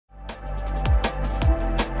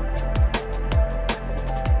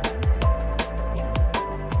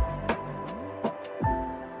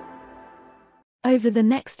Over the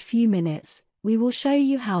next few minutes, we will show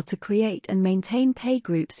you how to create and maintain pay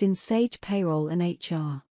groups in Sage Payroll and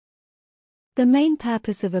HR. The main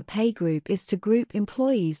purpose of a pay group is to group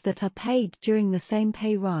employees that are paid during the same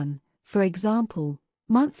pay run, for example,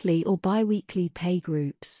 monthly or bi-weekly pay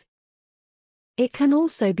groups. It can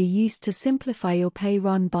also be used to simplify your pay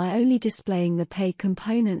run by only displaying the pay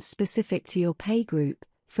components specific to your pay group,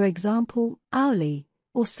 for example, hourly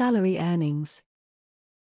or salary earnings.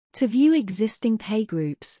 To view existing pay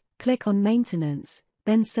groups, click on Maintenance,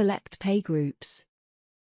 then select Pay Groups.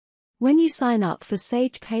 When you sign up for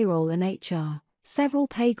Sage Payroll and HR, several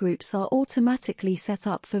pay groups are automatically set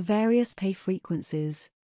up for various pay frequencies.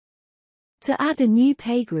 To add a new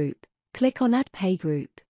pay group, click on Add Pay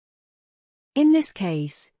Group. In this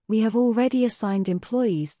case, we have already assigned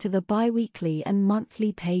employees to the bi-weekly and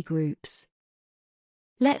monthly pay groups.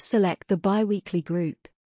 Let's select the bi-weekly group.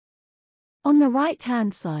 On the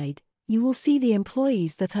right-hand side, you will see the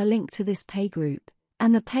employees that are linked to this pay group,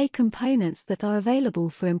 and the pay components that are available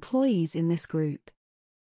for employees in this group.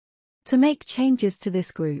 To make changes to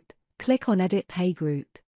this group, click on Edit Pay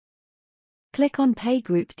Group. Click on Pay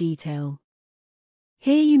Group Detail.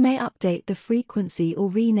 Here you may update the frequency or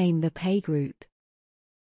rename the pay group.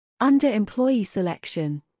 Under Employee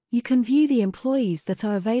Selection, you can view the employees that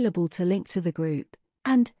are available to link to the group,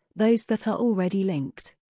 and those that are already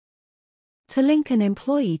linked. To link an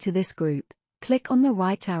employee to this group, click on the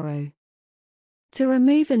right arrow. To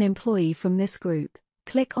remove an employee from this group,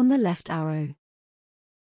 click on the left arrow.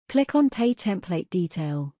 Click on Pay Template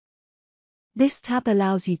Detail. This tab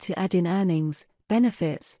allows you to add in earnings,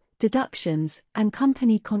 benefits, deductions, and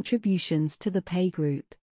company contributions to the pay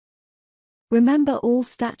group. Remember, all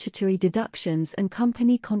statutory deductions and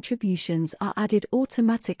company contributions are added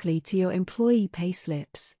automatically to your employee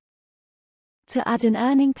payslips. To add an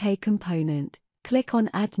earning pay component, click on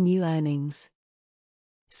Add New Earnings.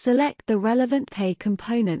 Select the relevant pay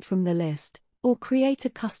component from the list, or create a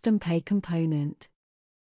custom pay component.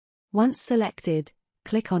 Once selected,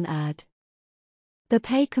 click on Add. The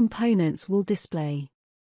pay components will display.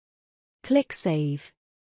 Click Save.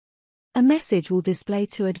 A message will display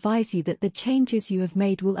to advise you that the changes you have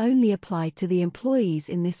made will only apply to the employees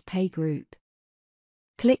in this pay group.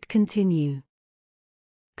 Click Continue.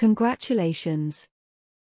 Congratulations!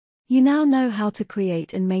 You now know how to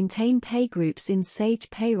create and maintain pay groups in Sage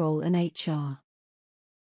Payroll and HR.